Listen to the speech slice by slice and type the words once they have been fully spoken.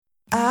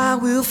I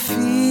will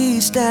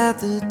feast at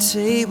the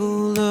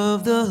table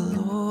of the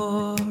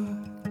Lord.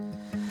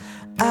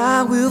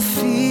 I will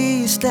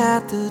feast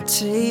at the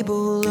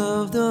table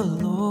of the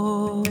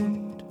Lord.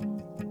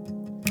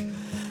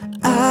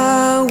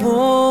 I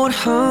won't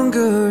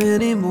hunger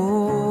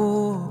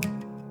anymore.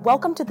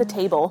 Welcome to The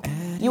Table.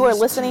 You are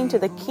listening to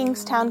the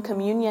Kingstown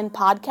Communion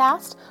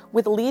podcast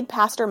with lead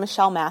pastor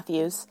Michelle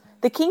Matthews.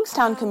 The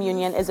Kingstown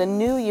Communion is a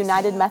new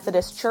United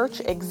Methodist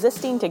church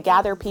existing to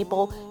gather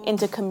people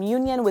into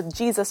communion with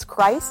Jesus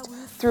Christ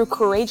through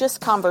courageous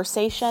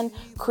conversation,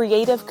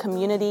 creative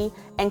community,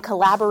 and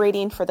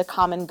collaborating for the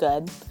common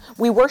good.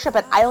 We worship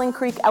at Island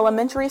Creek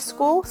Elementary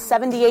School,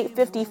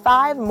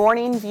 7855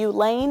 Morning View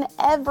Lane,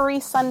 every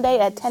Sunday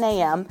at 10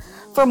 a.m.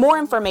 For more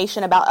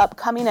information about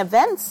upcoming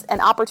events and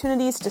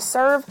opportunities to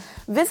serve,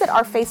 visit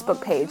our Facebook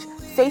page,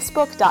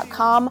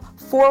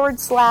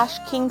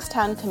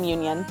 facebook.com/Kingstown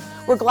Communion.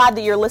 We're glad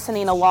that you're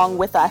listening along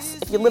with us.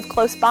 If you live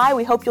close by,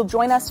 we hope you'll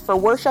join us for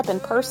worship in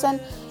person.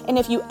 And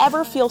if you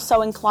ever feel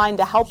so inclined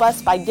to help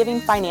us by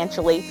giving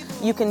financially,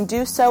 you can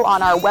do so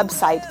on our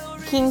website,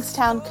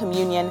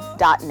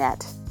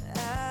 kingstowncommunion.net.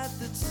 At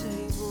the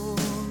table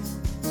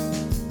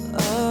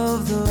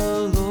of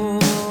the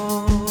Lord,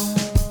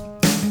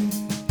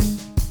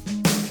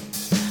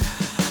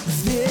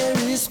 there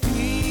is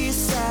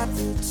peace at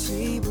the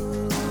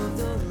table of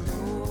the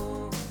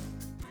Lord.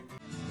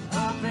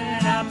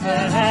 Open up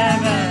the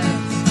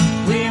heavens,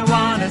 we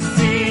want to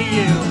see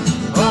you.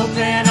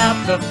 Open up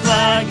the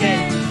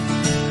floodgates,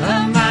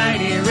 a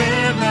mighty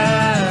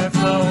river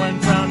flowing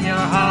from your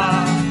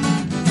heart,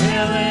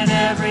 filling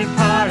every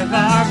part of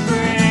our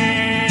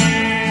brain.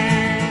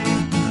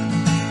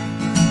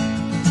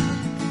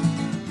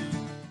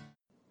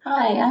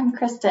 Hi, I'm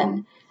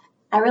Kristen.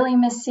 I really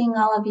miss seeing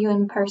all of you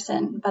in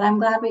person, but I'm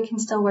glad we can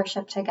still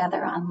worship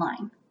together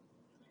online.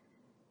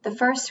 The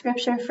first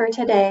scripture for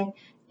today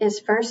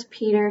is 1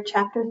 Peter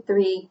chapter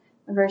 3,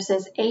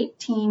 verses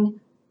 18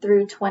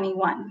 through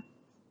 21.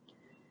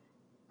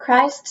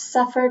 Christ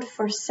suffered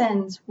for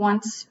sins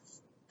once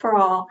for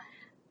all,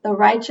 the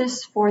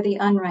righteous for the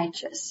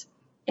unrighteous,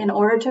 in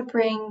order to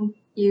bring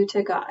you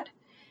to God.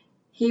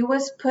 He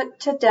was put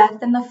to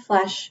death in the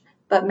flesh,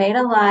 but made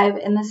alive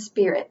in the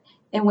spirit,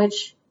 in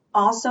which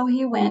also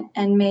he went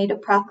and made a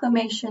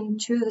proclamation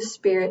to the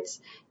spirits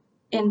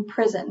in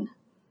prison,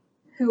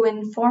 who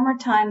in former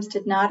times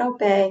did not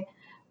obey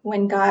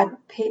when God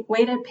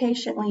waited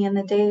patiently in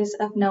the days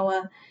of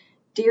Noah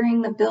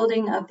during the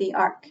building of the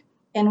ark,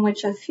 in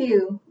which a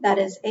few, that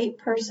is 8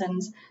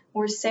 persons,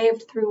 were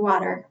saved through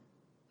water.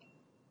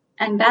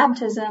 And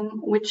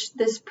baptism, which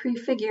this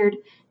prefigured,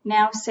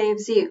 now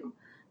saves you,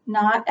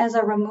 not as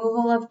a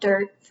removal of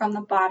dirt from the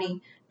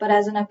body, but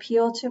as an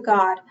appeal to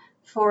God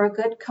for a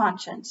good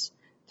conscience,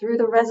 through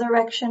the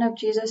resurrection of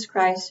Jesus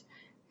Christ,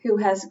 who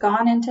has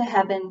gone into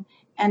heaven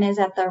and is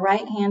at the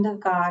right hand of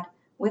God,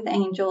 with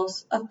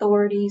angels,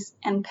 authorities,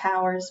 and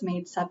powers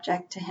made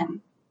subject to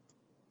him.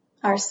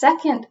 Our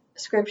second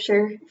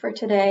scripture for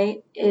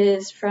today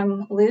is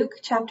from Luke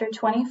chapter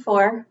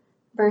 24,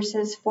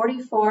 verses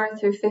 44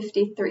 through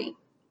 53.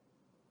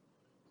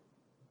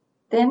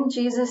 Then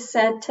Jesus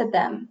said to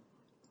them,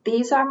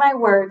 "These are my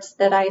words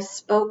that I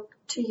spoke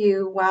to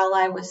you while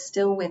I was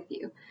still with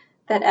you,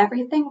 that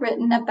everything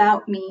written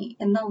about me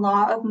in the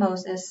law of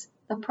Moses,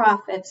 the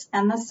prophets,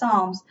 and the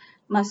Psalms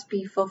must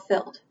be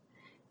fulfilled."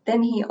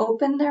 Then he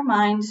opened their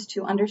minds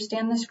to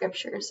understand the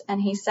scriptures,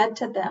 and he said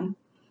to them,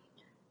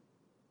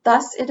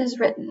 "Thus it is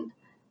written,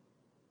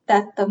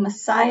 that the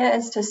Messiah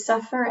is to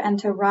suffer and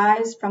to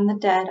rise from the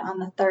dead on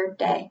the 3rd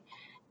day,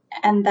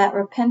 and that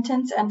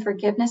repentance and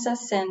forgiveness of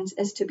sins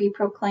is to be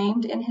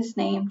proclaimed in his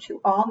name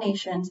to all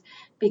nations,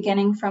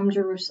 beginning from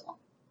Jerusalem.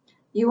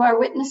 You are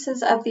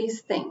witnesses of these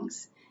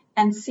things,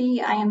 and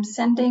see, I am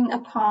sending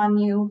upon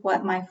you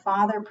what my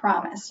Father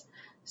promised.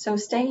 So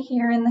stay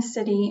here in the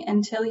city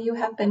until you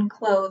have been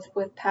clothed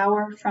with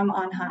power from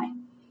on high."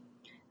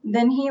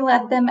 Then he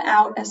led them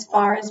out as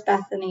far as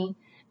Bethany,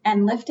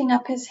 and lifting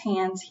up his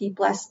hands, he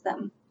blessed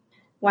them.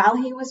 While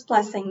he was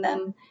blessing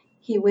them,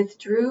 he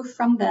withdrew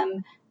from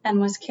them and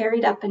was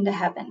carried up into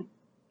heaven.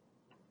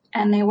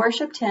 And they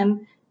worshipped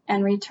him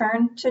and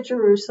returned to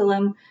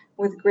Jerusalem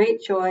with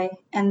great joy,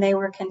 and they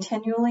were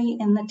continually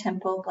in the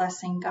temple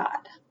blessing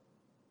God.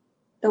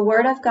 The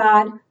word of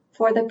God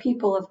for the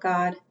people of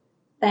God.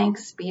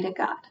 Thanks be to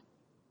God.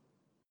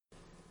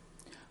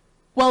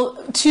 Well,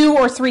 2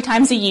 or 3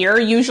 times a year,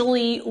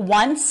 usually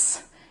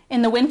once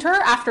in the winter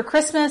after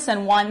Christmas,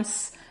 and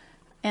once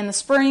in the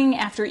spring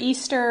after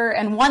Easter,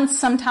 and once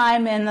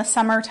sometime in the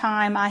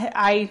summertime,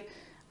 I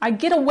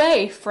get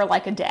away for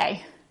like a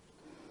day.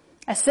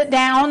 I sit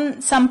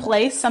down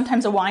someplace,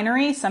 sometimes a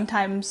winery,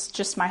 sometimes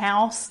just my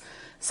house,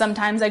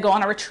 sometimes I go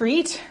on a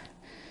retreat.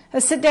 I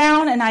sit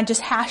down and I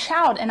just hash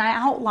out and I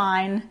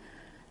outline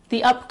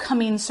the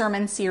upcoming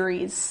sermon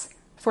series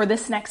for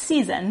this next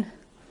season.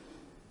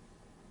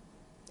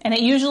 And it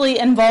usually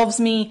involves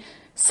me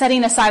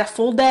setting aside a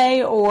full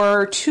day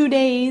or 2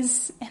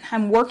 days, and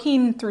I'm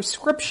working through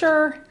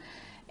scripture,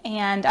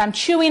 and I'm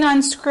chewing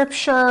on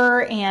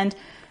scripture, and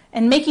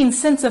and making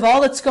sense of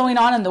all that's going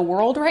on in the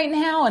world right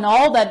now and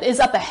all that is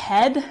up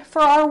ahead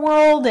for our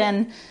world,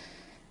 and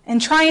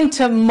trying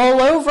to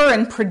mull over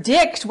and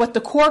predict what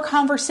the core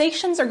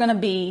conversations are going to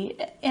be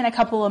in a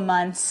couple of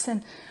months,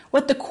 and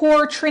what the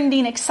core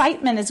trending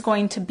excitement is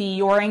going to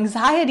be, or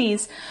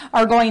anxieties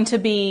are going to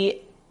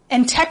be,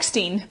 and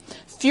texting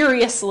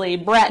furiously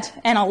Bret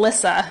and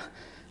Alyssa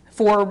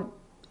for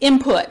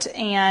input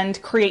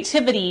and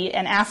creativity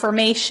and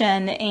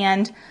affirmation,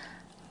 and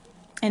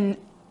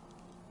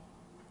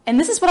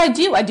this is what I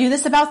do. I do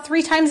this about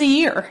 3 times a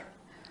year.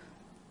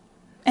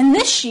 And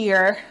this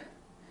year,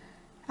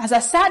 as I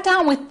sat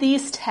down with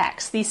these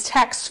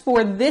texts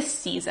for this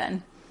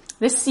season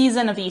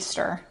of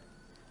Easter,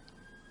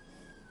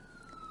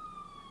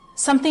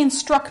 something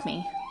struck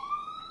me.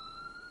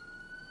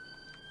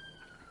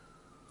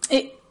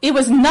 It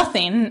was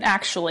nothing,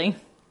 actually.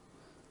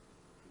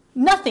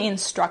 Nothing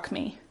struck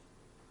me.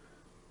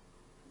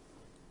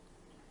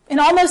 In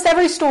almost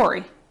every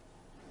story,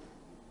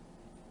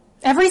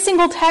 every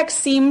single text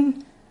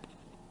seemed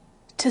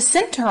to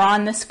center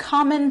on this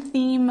common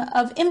theme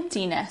of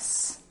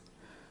emptiness.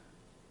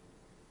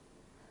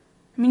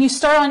 I mean, you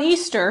start on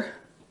Easter,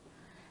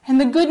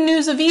 and the good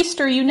news of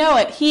Easter, you know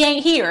it. He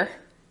ain't here.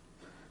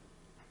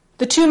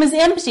 The tomb is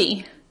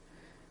empty.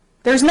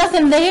 There's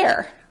nothing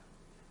there.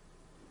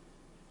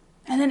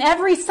 And then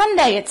every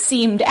Sunday, it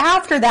seemed,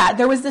 after that,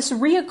 there was this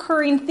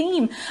reoccurring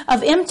theme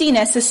of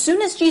emptiness. As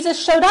soon as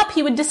Jesus showed up,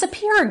 he would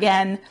disappear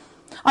again.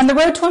 On the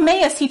road to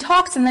Emmaus, he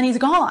talks and then he's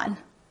gone.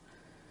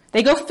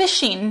 They go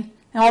fishing,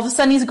 and all of a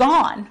sudden he's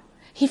gone.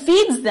 He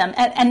feeds them,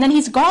 and then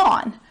he's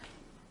gone.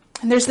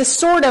 And there's this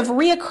sort of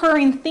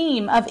reoccurring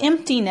theme of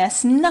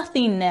emptiness,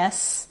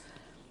 nothingness.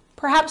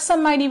 Perhaps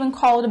some might even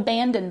call it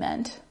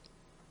abandonment.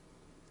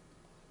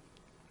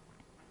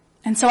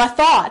 And so I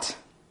thought,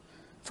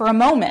 for a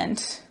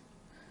moment,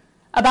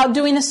 about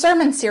doing a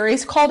sermon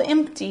series called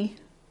Empty.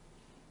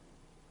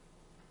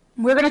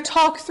 We're going to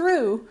talk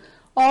through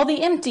all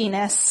the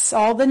emptiness,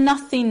 all the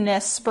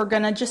nothingness. We're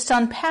going to just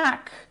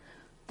unpack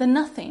the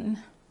nothing,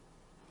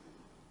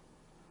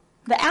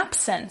 the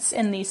absence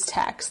in these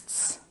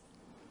texts.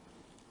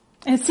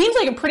 And it seems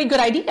like a pretty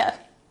good idea. It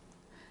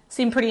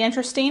seemed pretty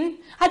interesting.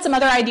 I had some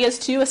other ideas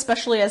too,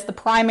 especially as the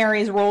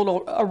primaries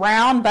rolled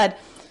around, but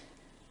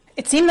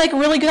it seemed like a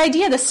really good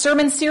idea, this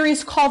sermon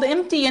series called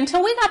Empty,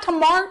 until we got to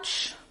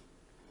March.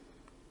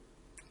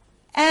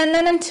 And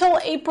then until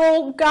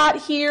April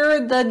got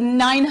here, the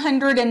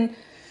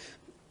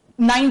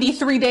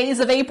 993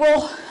 days of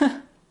April,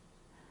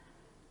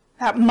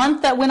 that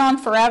month that went on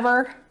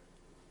forever.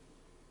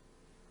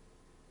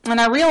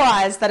 And I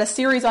realized that a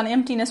series on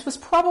emptiness was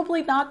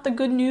probably not the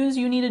good news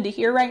you needed to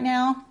hear right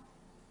now.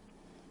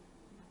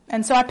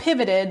 And so I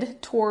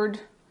pivoted toward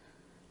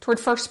 1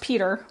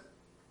 Peter,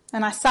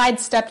 and I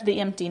sidestepped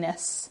the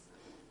emptiness.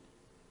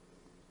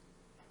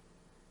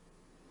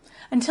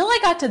 Until I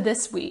got to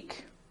this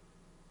week.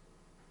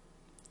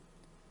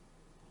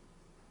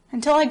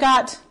 Until I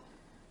got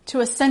to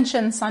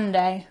Ascension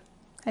Sunday.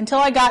 Until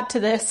I got to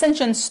the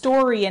Ascension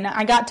story and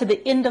I got to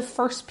the end of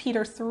 1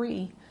 Peter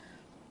 3.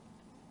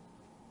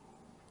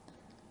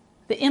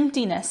 The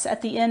emptiness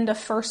at the end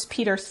of 1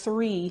 Peter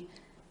 3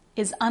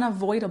 is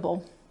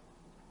unavoidable.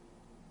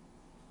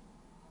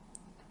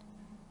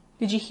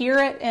 Did you hear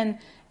it in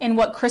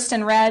what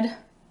Kristen read?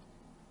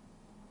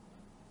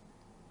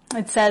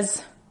 It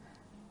says,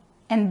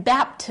 "And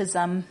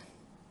baptism,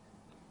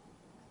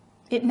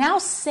 it now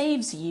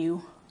saves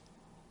you."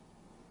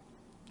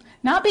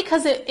 Not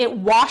because it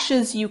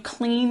washes you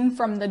clean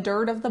from the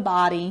dirt of the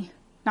body,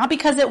 not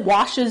because it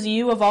washes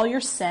you of all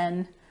your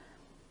sin,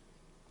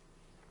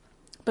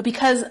 but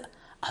because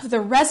of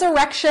the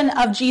resurrection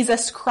of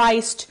Jesus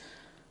Christ,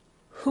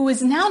 who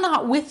is now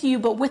not with you,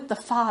 but with the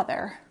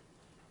Father.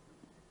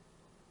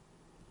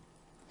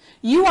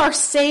 You are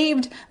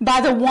saved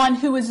by the one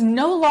who is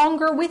no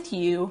longer with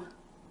you,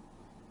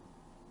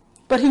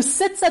 but who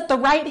sits at the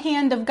right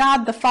hand of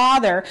God the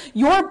Father.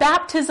 Your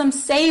baptism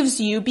saves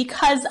you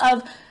because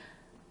of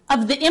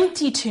the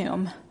empty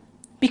tomb,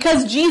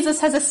 because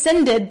Jesus has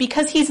ascended,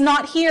 because he's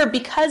not here,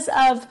 because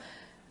of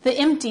the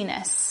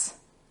emptiness.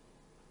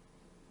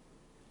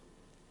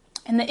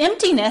 And the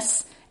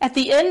emptiness at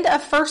the end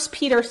of 1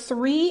 Peter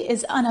 3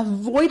 is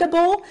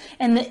unavoidable,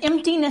 and the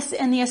emptiness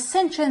in the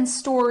Ascension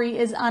story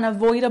is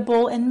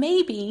unavoidable, and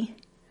maybe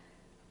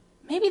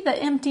the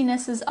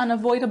emptiness is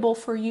unavoidable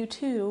for you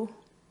too.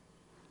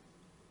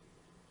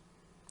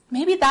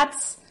 Maybe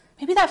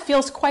that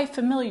feels quite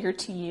familiar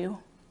to you.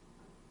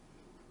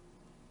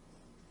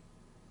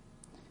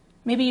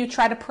 Maybe you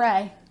try to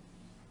pray,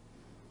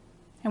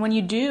 and when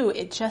you do,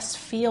 it just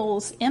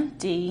feels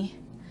empty,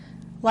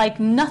 like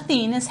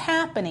nothing is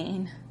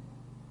happening.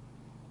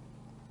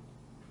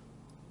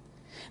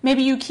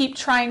 Maybe you keep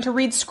trying to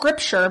read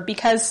scripture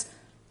because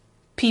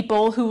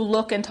people who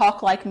look and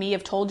talk like me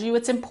have told you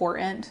it's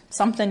important,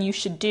 something you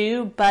should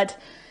do, but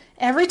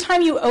every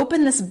time you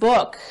open this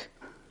book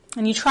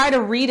and you try to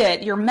read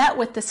it, you're met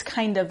with this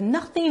kind of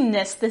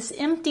nothingness, this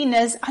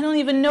emptiness. I don't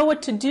even know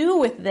what to do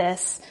with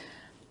this.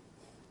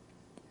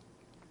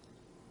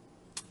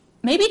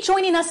 maybe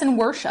joining us in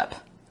worship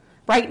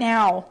right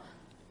now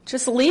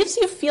just leaves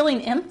you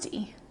feeling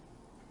empty.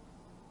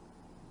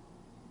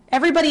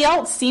 Everybody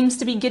else seems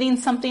to be getting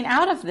something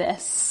out of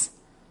this.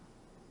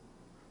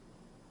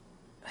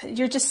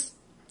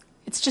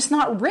 It's just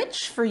not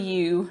rich for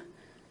you.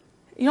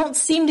 You don't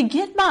seem to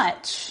get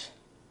much.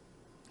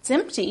 It's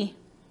empty.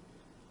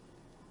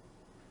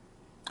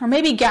 Or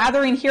maybe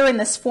gathering here in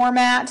this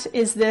format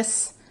is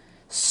this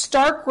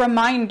stark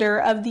reminder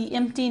of the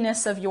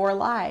emptiness of your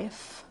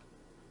life.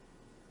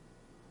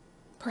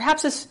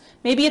 Perhaps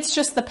maybe it's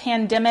just the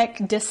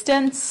pandemic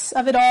distance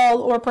of it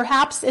all, or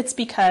perhaps it's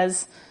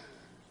because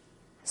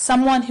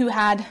someone who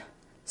had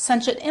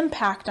such an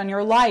impact on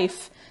your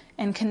life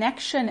and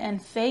connection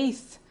and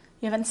faith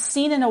you haven't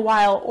seen in a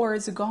while or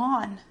is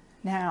gone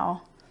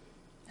now.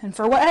 And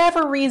for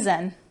whatever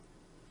reason,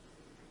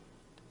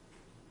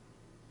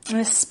 in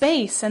this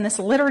space and this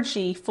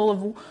liturgy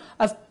full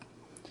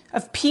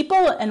of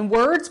people and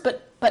words,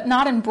 but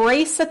not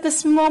embraced at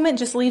this moment,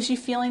 just leaves you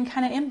feeling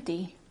kind of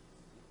empty.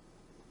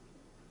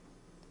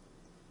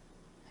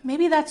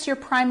 Maybe that's your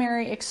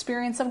primary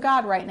experience of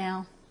God right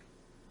now.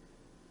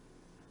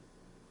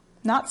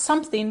 Not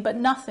something, but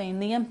nothing,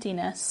 the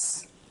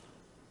emptiness.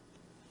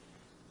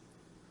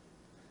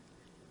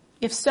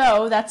 If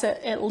so, that's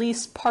at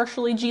least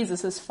partially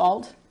Jesus'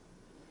 fault.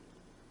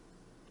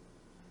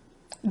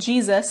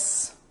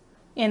 Jesus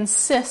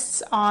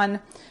insists on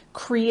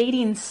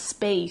creating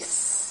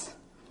space,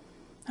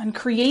 on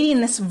creating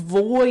this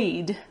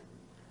void.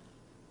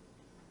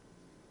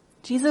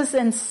 Jesus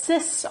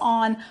insists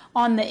on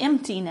the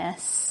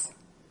emptiness.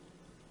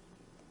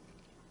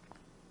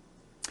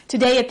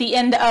 Today at the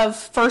end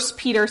of 1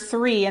 Peter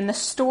 3 and in the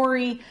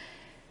story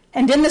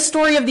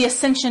of the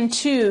Ascension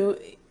 2,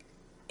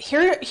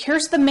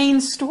 here's the main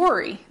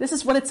story. This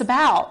is what it's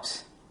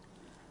about.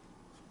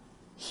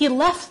 He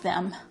left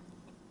them.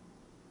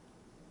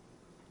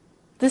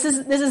 This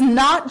is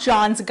not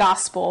John's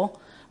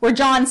gospel, where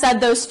John said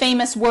those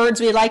famous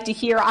words we like to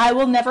hear, I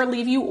will never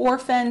leave you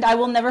orphaned, I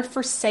will never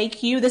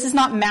forsake you. This is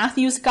not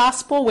Matthew's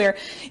gospel, where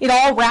it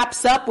all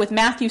wraps up with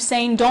Matthew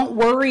saying, don't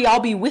worry, I'll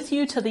be with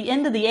you to the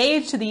end of the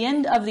age, to the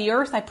end of the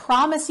earth, I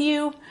promise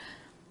you.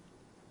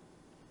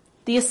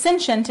 The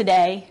Ascension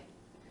today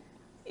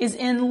is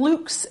in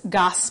Luke's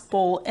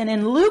gospel, and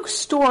in Luke's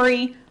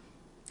story,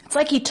 it's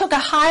like he took a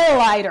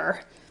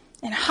highlighter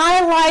and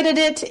highlighted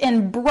it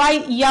in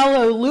bright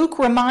yellow. Luke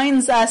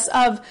reminds us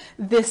of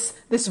this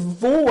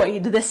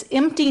void, this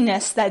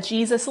emptiness that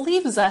Jesus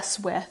leaves us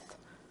with.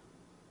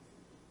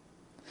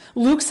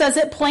 Luke says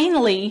it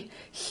plainly.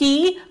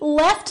 He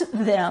left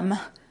them.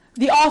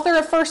 The author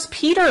of 1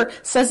 Peter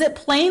says it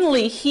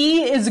plainly.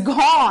 He is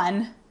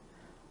gone.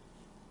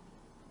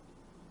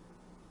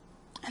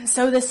 And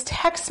so this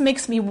text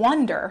makes me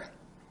wonder.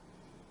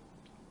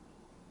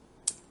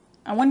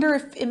 I wonder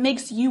if it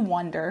makes you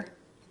wonder.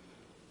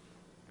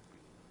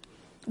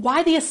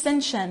 Why the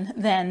Ascension,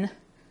 then?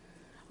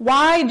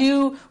 Why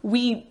do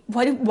we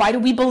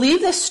believe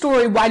this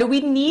story? Why do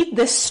we need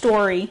this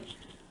story?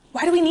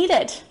 Why do we need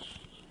it?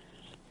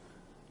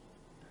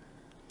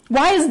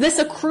 Why is this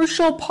a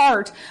crucial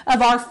part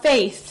of our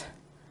faith,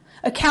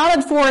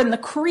 accounted for in the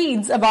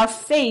creeds of our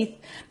faith,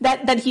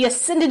 that he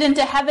ascended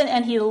into heaven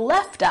and he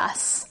left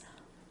us?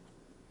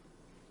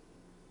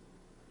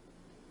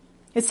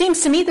 It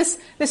seems to me this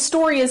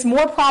story is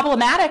more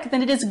problematic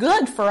than it is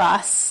good for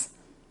us.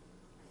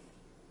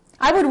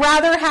 I would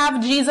rather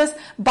have Jesus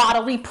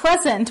bodily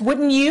present,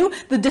 wouldn't you?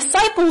 The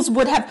disciples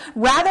would have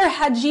rather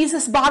had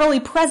Jesus bodily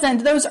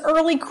present. Those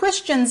early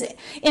Christians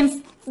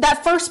in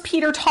that 1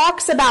 Peter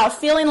talks about,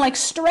 feeling like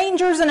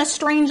strangers in a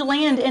strange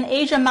land in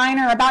Asia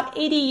Minor about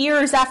 80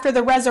 years after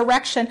the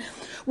resurrection,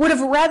 would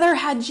have rather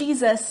had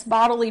Jesus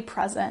bodily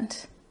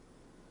present.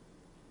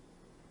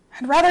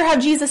 I'd rather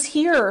have Jesus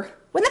here.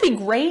 Wouldn't that be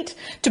great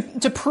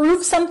to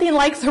prove something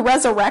like the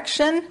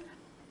resurrection?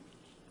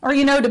 Or,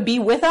 to be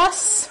with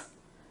us?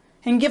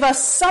 And give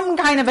us some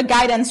kind of a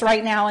guidance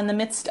right now in the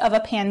midst of a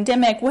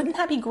pandemic. Wouldn't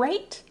that be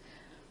great?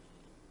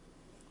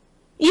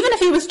 Even if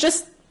he was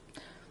just,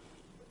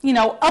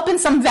 up in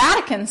some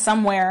Vatican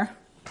somewhere,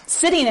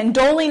 sitting and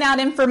doling out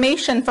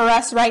information for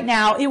us right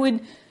now, it would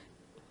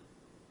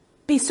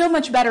be so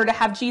much better to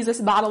have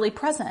Jesus bodily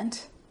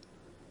present.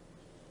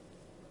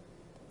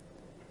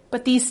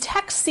 But these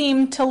texts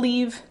seem to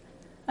leave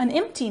an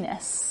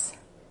emptiness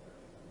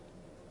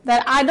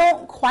that I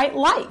don't quite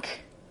like.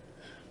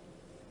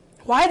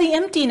 Why the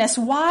emptiness?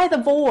 Why the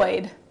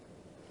void?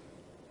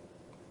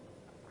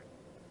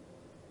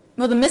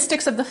 Well, the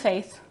mystics of the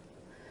faith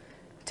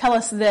tell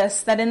us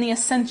this, that in the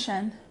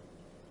Ascension,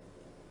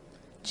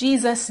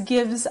 Jesus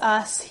gives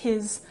us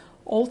his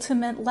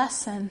ultimate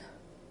lesson.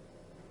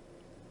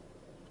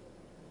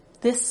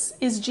 This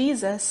is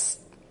Jesus,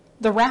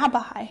 the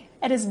rabbi,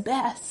 at his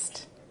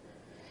best,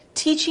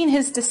 teaching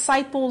his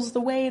disciples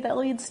the way that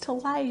leads to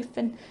life.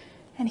 And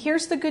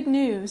here's the good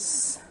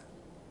news.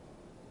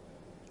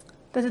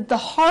 That at the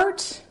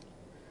heart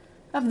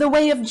of the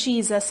way of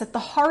Jesus, at the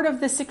heart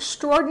of this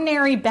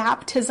extraordinary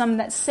baptism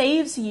that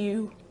saves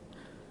you,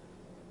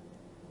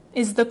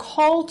 is the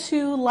call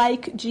to,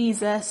 like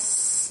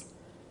Jesus,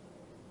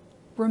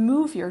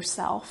 remove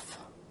yourself.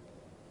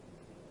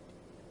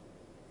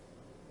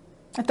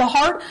 At the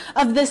heart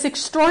of this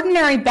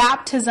extraordinary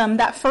baptism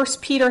that 1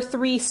 Peter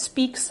 3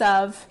 speaks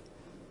of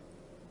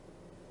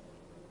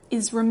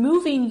is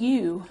removing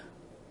you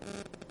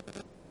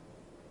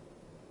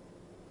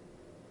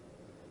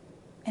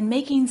and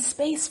making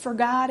space for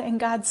God and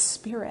God's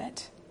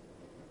Spirit.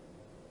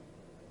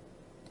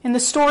 In the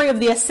story of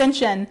the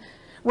Ascension,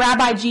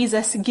 Rabbi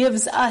Jesus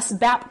gives us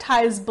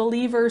baptized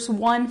believers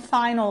one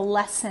final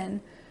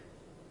lesson.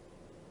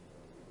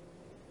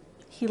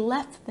 He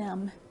left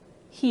them.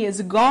 He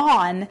is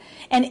gone.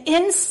 And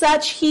in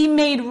such, he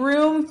made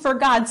room for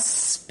God's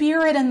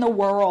Spirit in the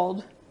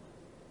world.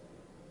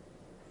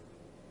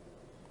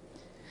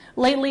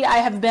 Lately, I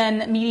have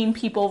been meeting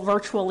people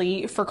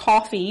virtually for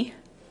coffee.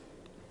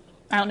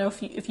 I don't know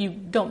if you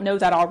don't know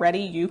that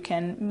already, you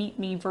can meet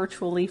me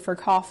virtually for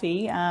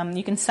coffee.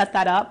 You can set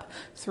that up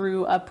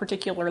through a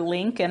particular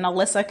link, and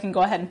Alyssa can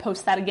go ahead and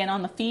post that again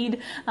on the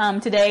feed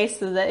today,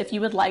 so that if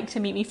you would like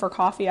to meet me for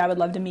coffee, I would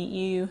love to meet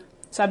you.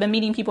 So I've been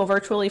meeting people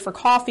virtually for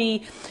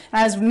coffee.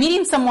 And I was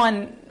meeting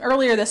someone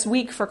earlier this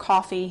week for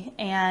coffee,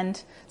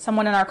 and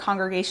someone in our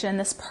congregation,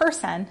 this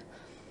person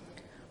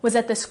was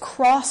at this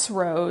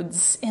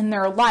crossroads in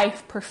their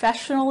life,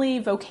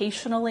 professionally,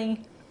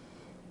 vocationally,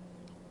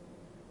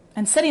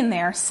 and sitting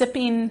there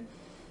sipping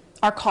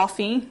our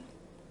coffee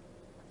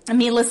and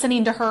me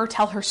listening to her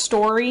tell her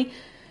story.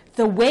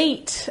 The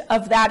weight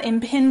of that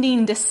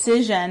impending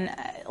decision,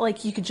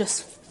 like you could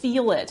just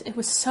feel it. It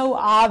was so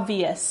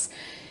obvious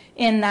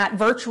in that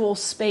virtual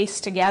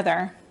space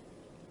together.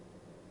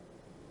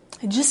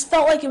 It just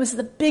felt like it was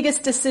the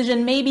biggest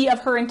decision maybe of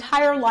her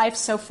entire life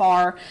so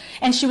far,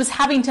 and she was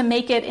having to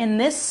make it in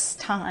this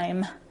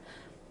time.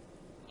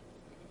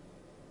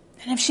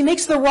 And if she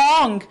makes the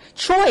wrong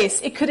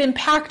choice, it could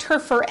impact her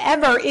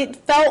forever. It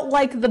felt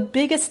like the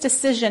biggest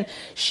decision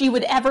she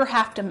would ever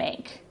have to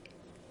make.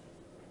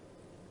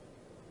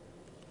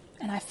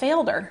 And I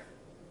failed her.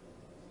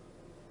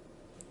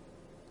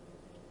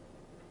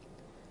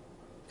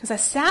 Because I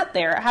sat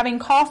there having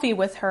coffee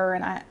with her,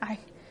 and I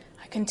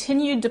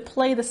continued to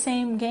play the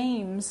same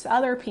games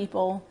other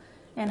people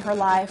in her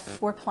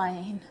life were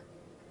playing.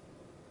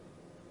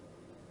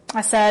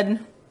 I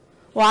said,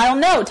 well, I don't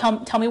know.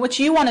 Tell me what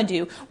you want to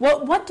do.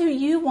 What do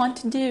you want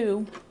to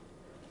do?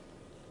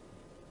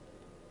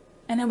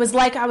 And it was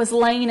like I was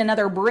laying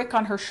another brick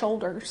on her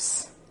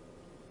shoulders.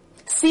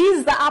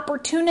 Seize the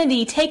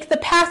opportunity. Take the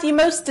path you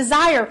most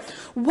desire.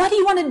 What do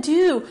you want to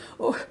do?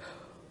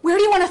 Where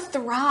do you want to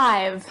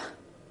thrive?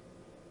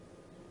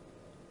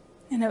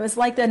 And it was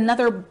like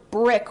another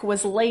brick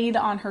was laid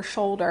on her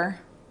shoulder.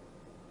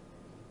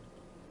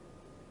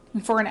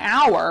 And for an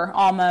hour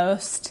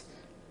almost,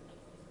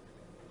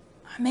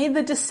 I made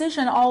the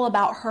decision all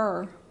about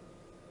her.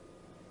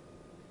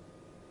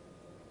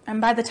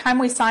 And by the time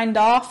we signed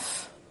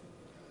off,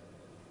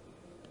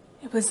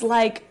 it was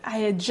like I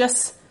had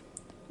just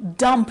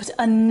dumped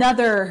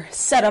another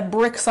set of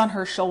bricks on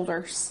her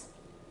shoulders.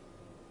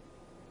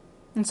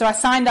 And so I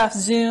signed off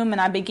Zoom and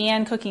I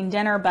began cooking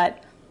dinner,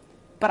 but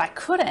I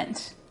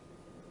couldn't.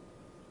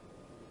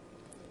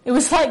 It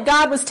was like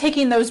God was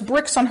taking those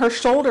bricks on her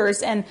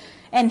shoulders and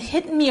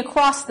hitting me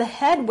across the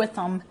head with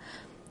them.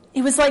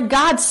 It was like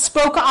God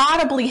spoke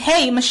audibly,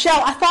 hey,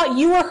 Michelle, I thought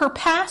you were her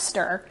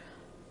pastor.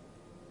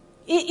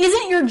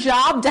 Isn't your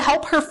job to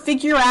help her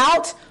figure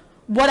out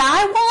what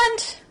I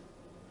want?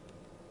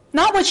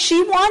 Not what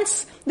she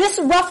wants? This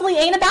roughly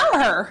ain't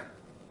about her.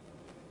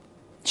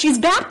 She's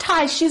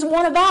baptized. She's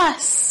one of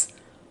us.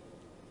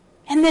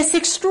 And this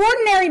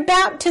extraordinary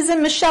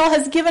baptism, Michelle,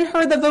 has given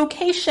her the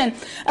vocation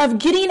of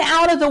getting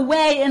out of the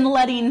way and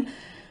letting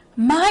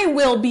my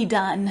will be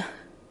done.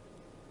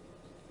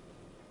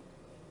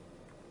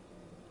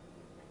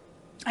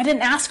 I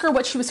didn't ask her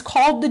what she was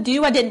called to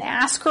do. I didn't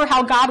ask her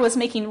how God was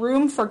making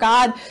room for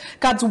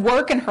God's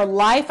work in her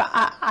life.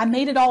 I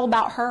made it all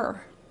about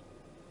her.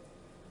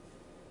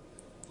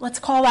 Let's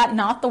call that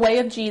not the way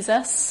of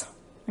Jesus.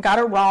 I got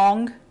it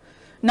wrong.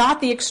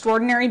 Not the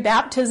extraordinary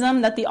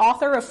baptism that the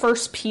author of 1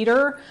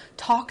 Peter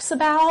talks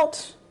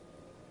about.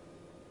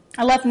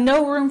 I left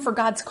no room for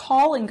God's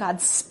call and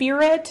God's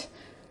Spirit.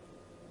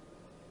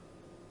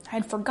 I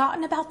had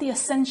forgotten about the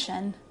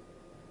ascension.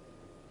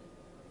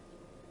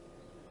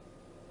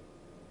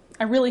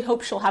 I really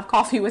hope she'll have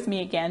coffee with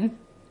me again.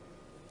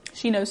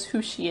 She knows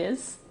who she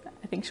is.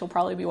 I think she'll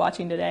probably be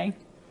watching today.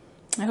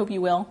 I hope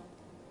you will.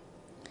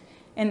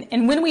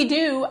 And when we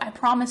do, I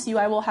promise you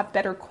I will have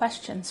better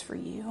questions for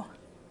you.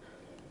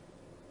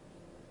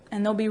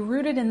 And they'll be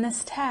rooted in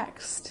this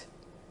text.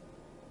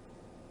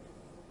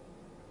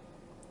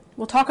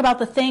 We'll talk about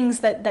the things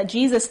that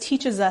Jesus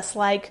teaches us,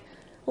 like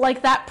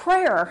that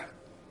prayer.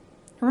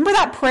 Remember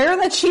that prayer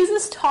that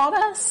Jesus taught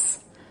us?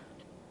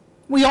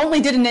 We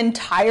only did an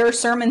entire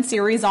sermon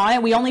series on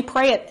it. We only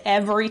pray it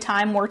every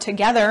time we're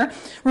together.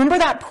 Remember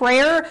that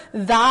prayer,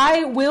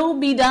 thy will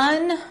be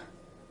done?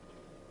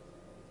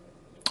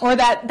 Or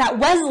that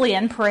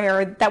Wesleyan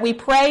prayer that we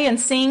pray and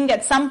sing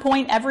at some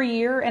point every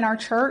year in our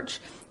church,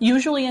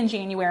 usually in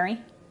January.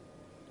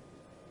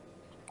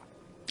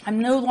 I'm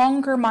no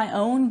longer my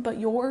own, but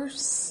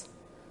yours.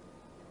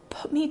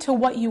 Put me to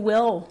what you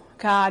will,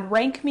 God.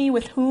 Rank me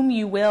with whom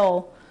you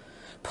will.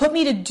 Put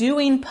me to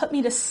doing, put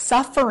me to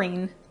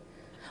suffering.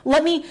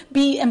 Let me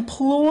be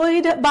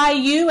employed by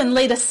you and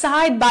laid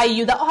aside by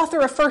you. The author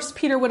of 1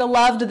 Peter would have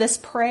loved this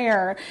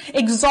prayer.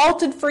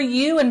 Exalted for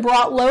you and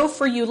brought low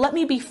for you. Let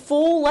me be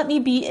full. Let me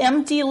be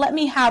empty. Let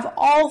me have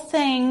all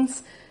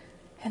things.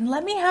 And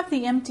let me have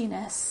the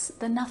emptiness,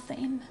 the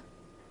nothing.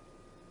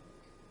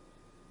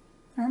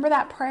 Remember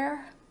that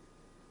prayer?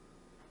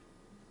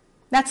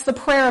 That's the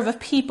prayer of a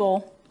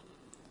people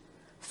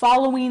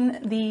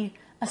following the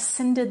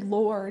ascended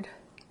Lord,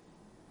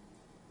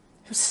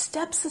 who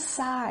steps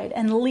aside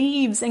and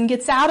leaves and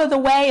gets out of the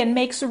way and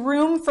makes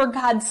room for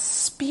God's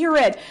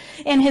Spirit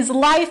in his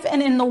life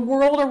and in the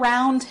world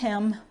around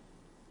him.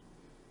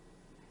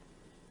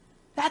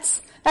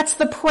 That's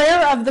the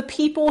prayer of the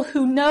people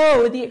who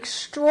know the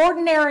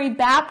extraordinary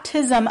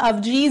baptism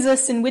of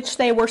Jesus in which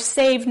they were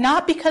saved,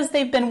 not because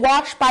they've been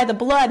washed by the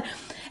blood,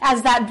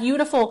 as that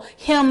beautiful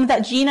hymn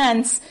that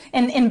Gina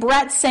and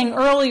Bret sang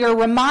earlier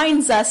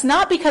reminds us,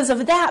 not because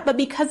of that, but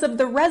because of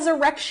the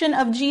resurrection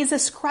of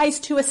Jesus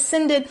Christ, who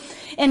ascended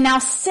and now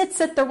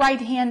sits at the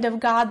right hand of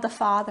God the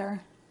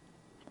Father.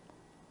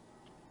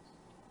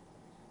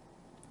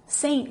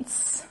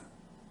 Saints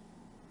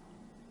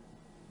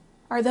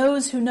are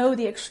those who know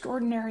the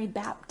extraordinary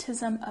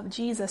baptism of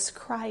Jesus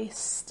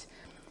Christ,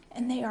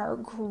 and they are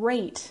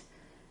great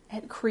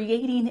at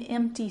creating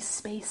empty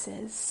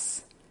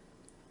spaces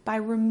by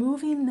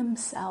removing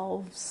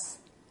themselves.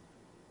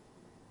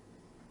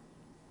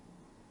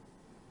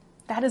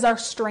 That is our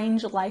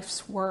strange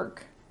life's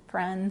work,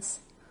 friends.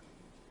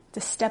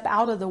 To step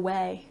out of the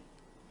way,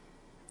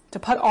 to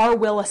put our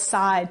will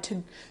aside,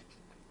 to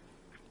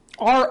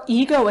our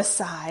ego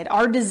aside,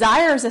 our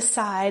desires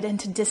aside, and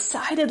to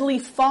decidedly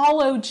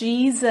follow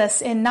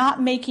Jesus in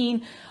not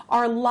making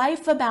our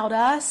life about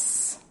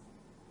us,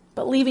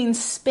 but leaving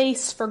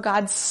space for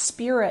God's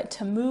Spirit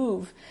to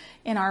move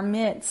in our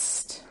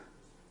midst.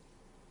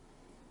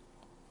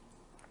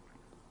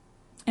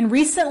 And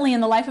recently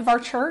in the life of our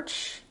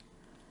church,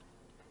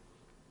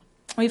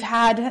 we've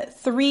had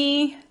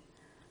 3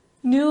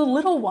 new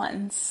little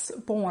ones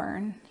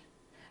born.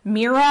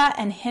 Mira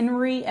and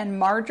Henry and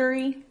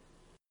Marjorie.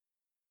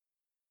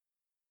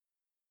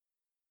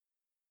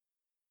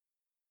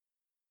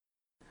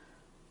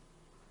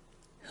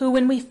 Who,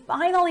 when we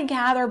finally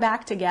gather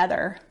back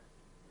together,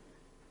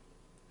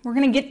 we're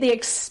going to get the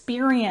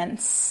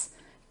experience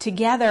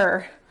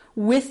together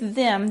with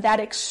them,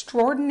 that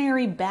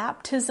extraordinary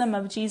baptism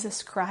of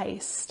Jesus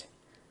Christ.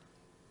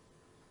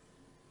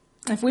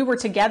 If we were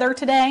together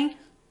today,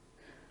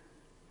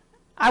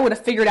 I would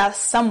have figured out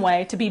some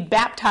way to be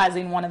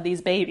baptizing one of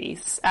these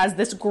babies as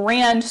this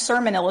grand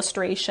sermon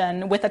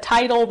illustration with a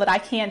title that I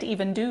can't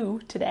even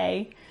do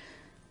today.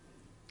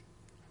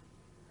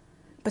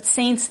 But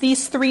saints,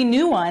 these 3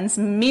 new ones,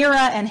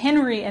 Mira and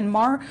Henry and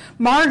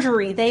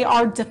Marjorie, they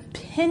are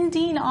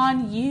depending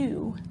on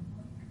you.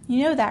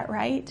 You know that,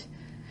 right?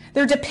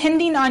 They're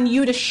depending on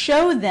you to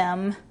show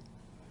them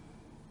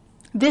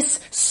this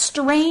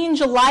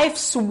strange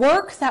life's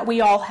work that we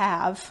all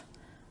have.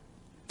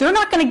 They're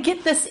not going to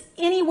get this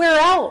anywhere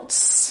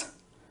else.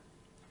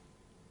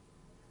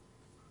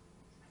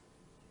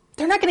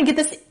 They're not going to get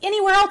this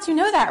anywhere else. You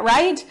know that,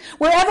 right?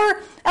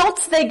 Wherever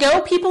else they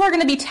go, people are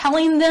going to be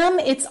telling them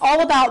it's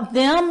all about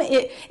them,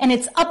 and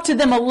it's up to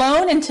them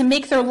alone and to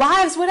make their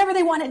lives whatever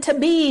they want it to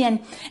be.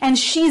 And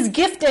she's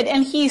gifted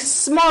and he's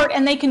smart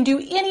and they can do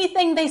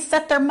anything they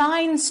set their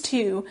minds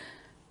to.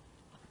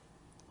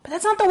 But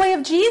that's not the way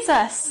of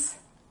Jesus.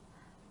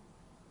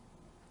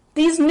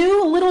 These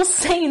new little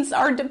saints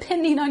are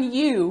depending on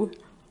you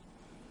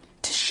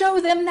to show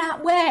them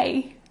that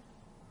way.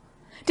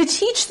 To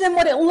teach them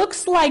what it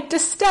looks like to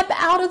step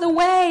out of the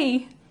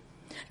way,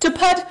 to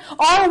put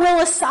our will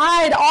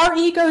aside, our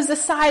egos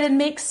aside, and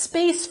make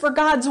space for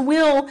God's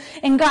will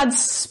and God's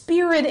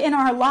Spirit in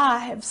our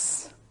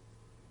lives.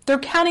 They're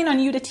counting on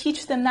you to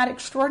teach them that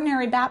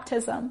extraordinary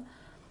baptism.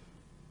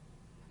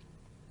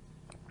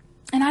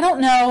 And I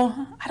don't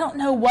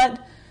know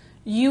what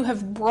you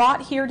have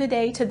brought here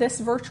today to this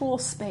virtual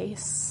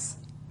space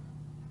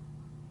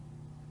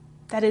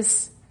that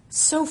is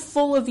so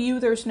full of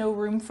you there's no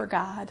room for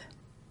God,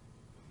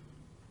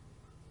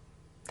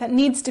 that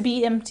needs to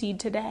be emptied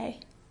today.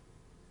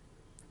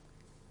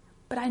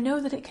 But I know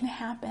that it can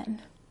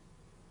happen.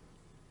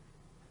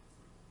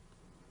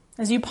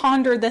 As you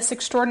ponder this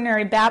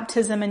extraordinary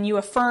baptism and you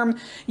affirm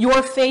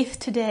your faith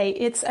today,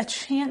 it's a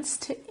chance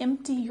to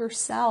empty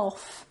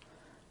yourself.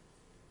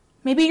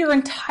 Maybe your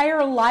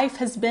entire life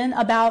has been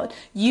about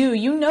you.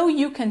 You know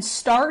you can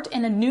start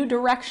in a new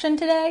direction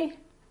today.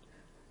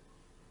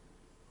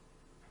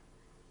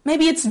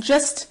 Maybe it's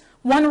just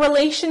one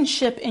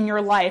relationship in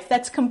your life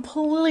that's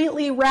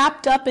completely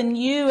wrapped up in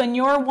you and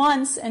your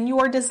wants and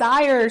your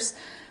desires.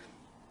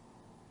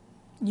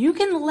 You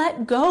can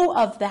let go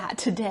of that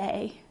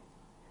today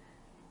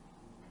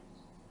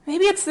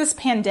Maybe it's this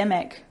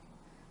pandemic.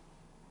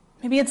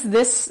 Maybe it's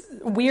this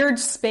weird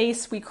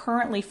space we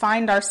currently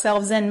find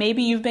ourselves in.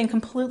 Maybe you've been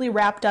completely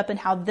wrapped up in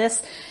how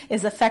this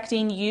is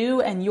affecting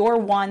you and your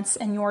wants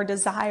and your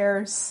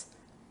desires.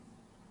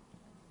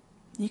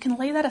 You can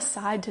lay that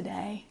aside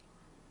today.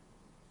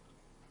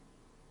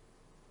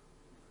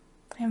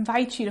 I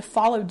invite you to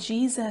follow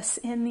Jesus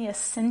in the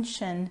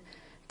Ascension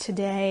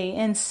today,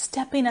 in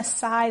stepping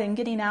aside and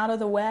getting out of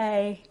the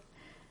way,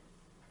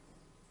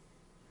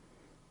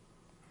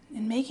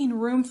 and making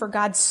room for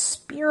God's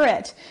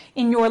Spirit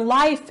in your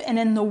life and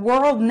in the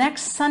world.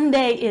 Next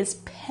Sunday is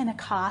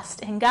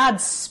Pentecost, and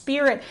God's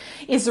Spirit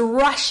is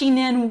rushing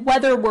in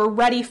whether we're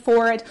ready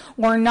for it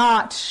or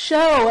not.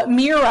 Show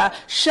Mira,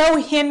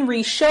 show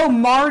Henry, show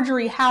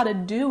Marjorie how to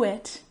do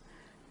it,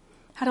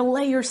 how to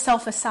lay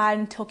yourself aside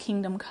until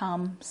kingdom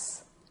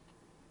comes.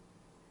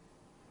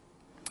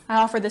 I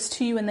offer this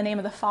to you in the name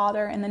of the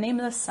Father, in the name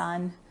of the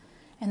Son,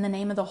 in the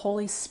name of the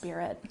Holy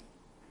Spirit.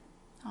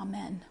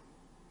 Amen.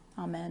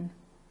 Amen.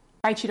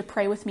 I invite you to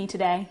pray with me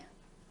today.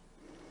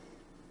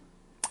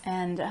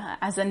 And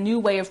as a new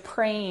way of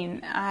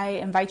praying, I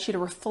invite you to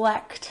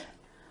reflect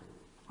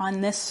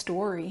on this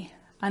story,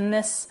 on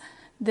this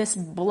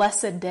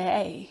blessed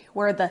day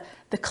where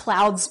the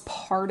clouds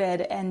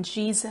parted and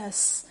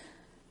Jesus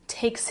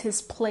takes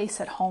his place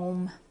at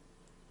home.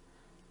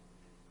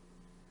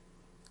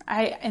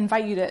 I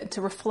invite you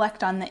to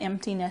reflect on the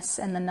emptiness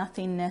and the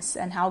nothingness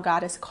and how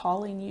God is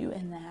calling you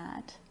in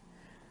that.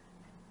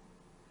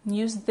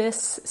 Use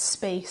this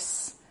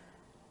space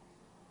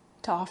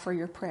to offer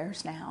your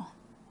prayers now.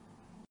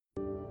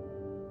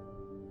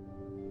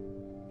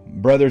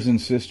 Brothers and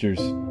sisters,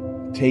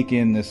 take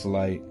in this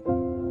light,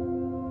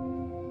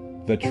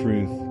 the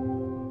truth.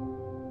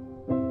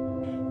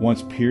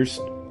 Once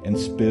pierced and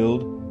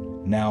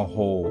spilled, now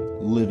whole,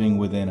 living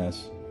within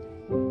us.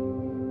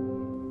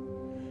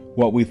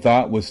 What we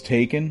thought was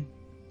taken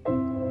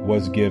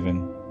was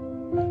given.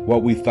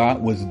 What we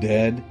thought was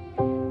dead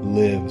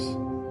lives.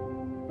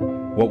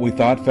 What we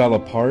thought fell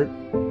apart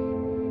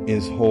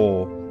is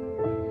whole.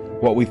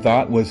 What we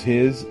thought was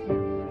his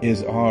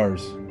is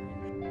ours.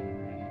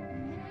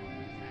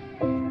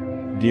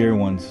 Dear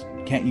ones,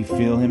 can't you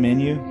feel him in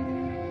you?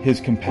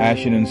 His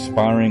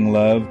compassion-inspiring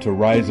love to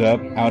rise up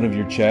out of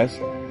your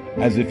chest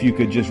as if you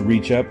could just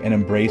reach up and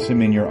embrace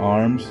him in your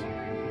arms.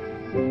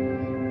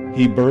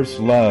 He bursts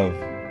love,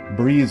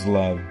 breathes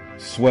love,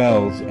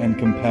 swells and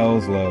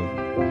compels love.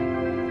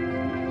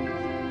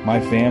 My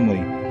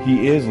family,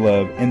 he is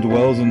love and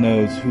dwells in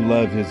those who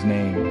love his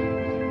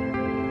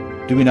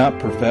name. Do we not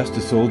profess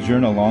to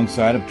sojourn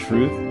alongside of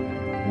truth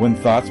when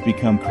thoughts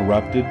become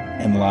corrupted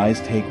and lies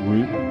take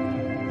root?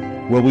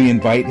 Will we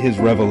invite his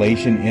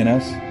revelation in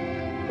us?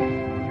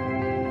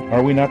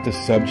 Are we not the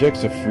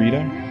subjects of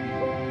freedom?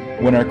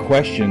 When our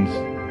questions,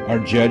 our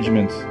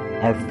judgments,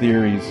 our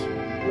theories,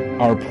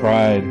 our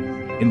pride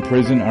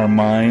imprison our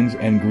minds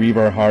and grieve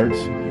our hearts,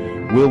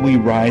 will we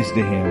rise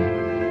to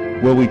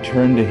him? Will we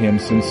turn to him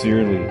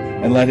sincerely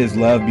and let his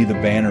love be the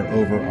banner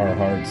over our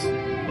hearts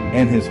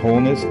and his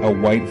wholeness a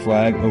white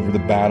flag over the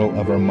battle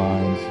of our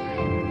minds?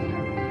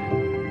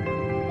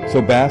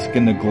 So bask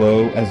in the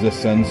glow as the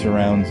sun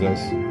surrounds us,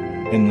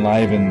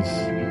 enlivens,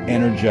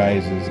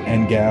 energizes,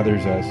 and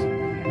gathers us,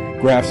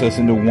 grafts us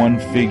into one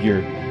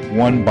figure,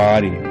 one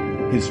body,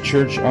 his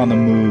church on the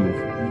move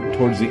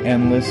towards the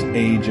endless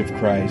age of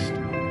Christ.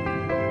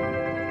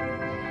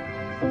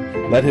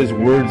 Let his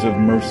words of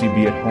mercy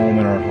be at home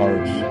in our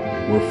hearts,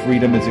 where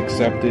freedom is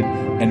accepted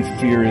and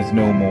fear is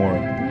no more.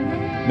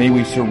 May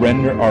we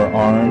surrender our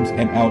arms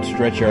and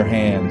outstretch our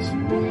hands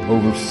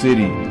over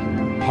city,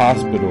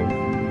 hospital,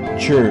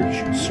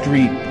 church,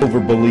 street, over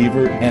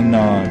believer and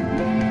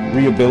non,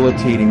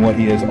 rehabilitating what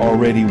he has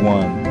already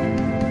won.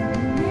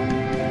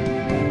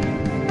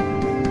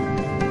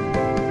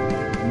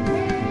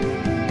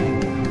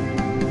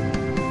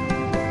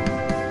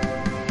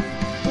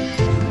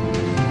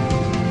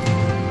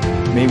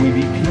 May we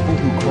be people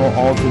who call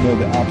all to know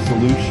the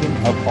absolution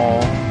of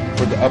all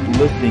for the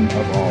uplifting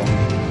of all.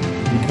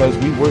 Because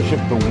we worship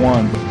the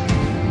one,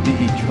 the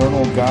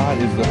eternal God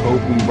is the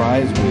hope we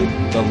rise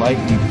with, the light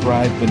we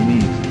thrive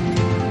beneath,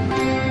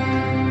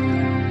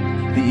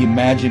 the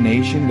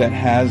imagination that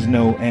has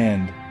no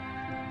end.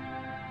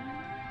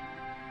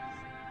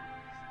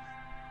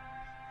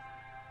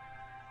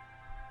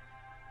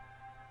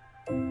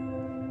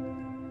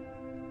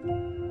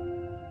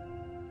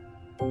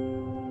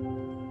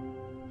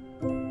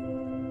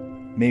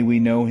 May we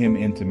know him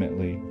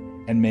intimately,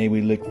 and may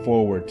we look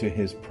forward to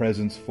his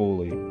presence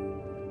fully,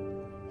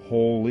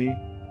 wholly,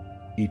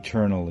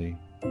 eternally.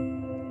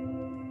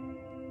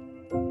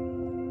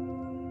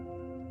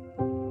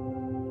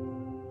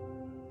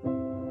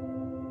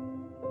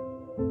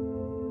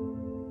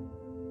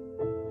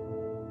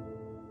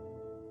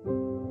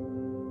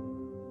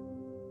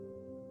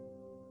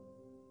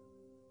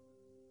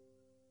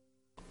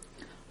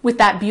 With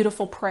that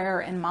beautiful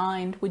prayer in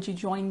mind, would you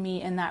join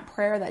me in that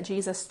prayer that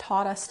Jesus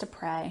taught us to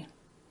pray?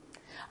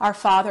 Our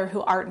Father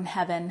who art in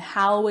heaven,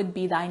 hallowed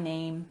be thy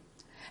name.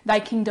 Thy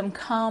kingdom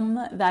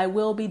come, thy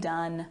will be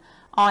done,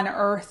 on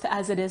earth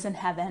as it is in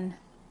heaven.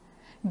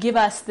 Give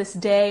us this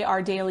day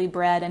our daily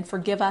bread, and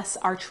forgive us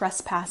our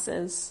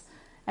trespasses,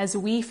 as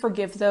we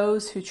forgive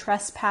those who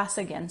trespass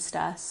against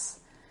us.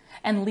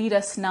 And lead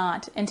us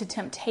not into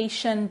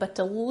temptation, but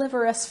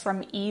deliver us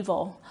from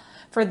evil.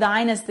 For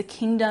thine is the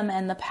kingdom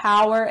and the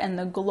power and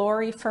the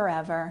glory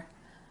forever.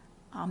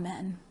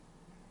 Amen.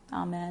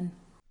 Amen.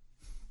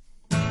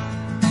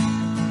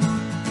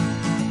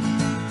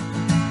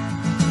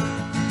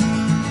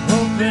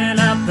 Open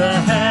up the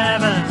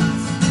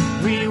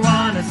heavens, we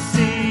want to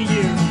see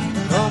you.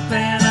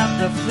 Open up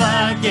the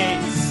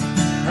floodgates,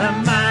 a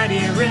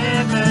mighty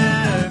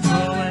river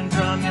flowing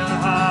from your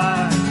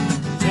heart,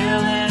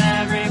 filling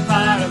every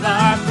part of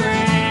our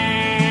brain.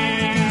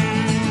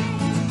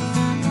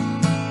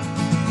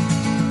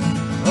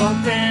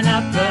 Open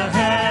up the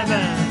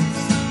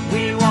heavens,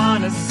 we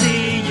want to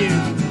see you.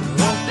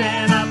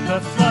 Open up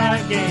the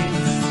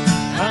floodgates,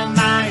 a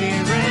mighty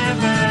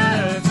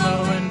river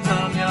flowing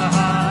from your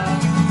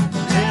heart,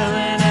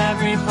 filling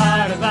every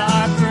part of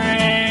our brain.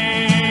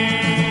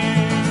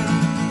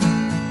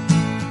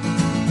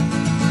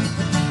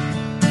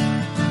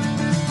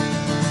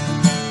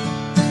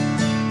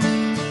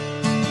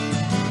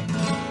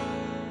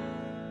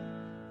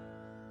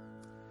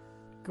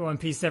 Go in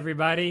peace,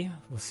 everybody.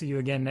 We'll see you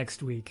again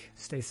next week.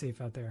 Stay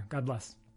safe out there. God bless.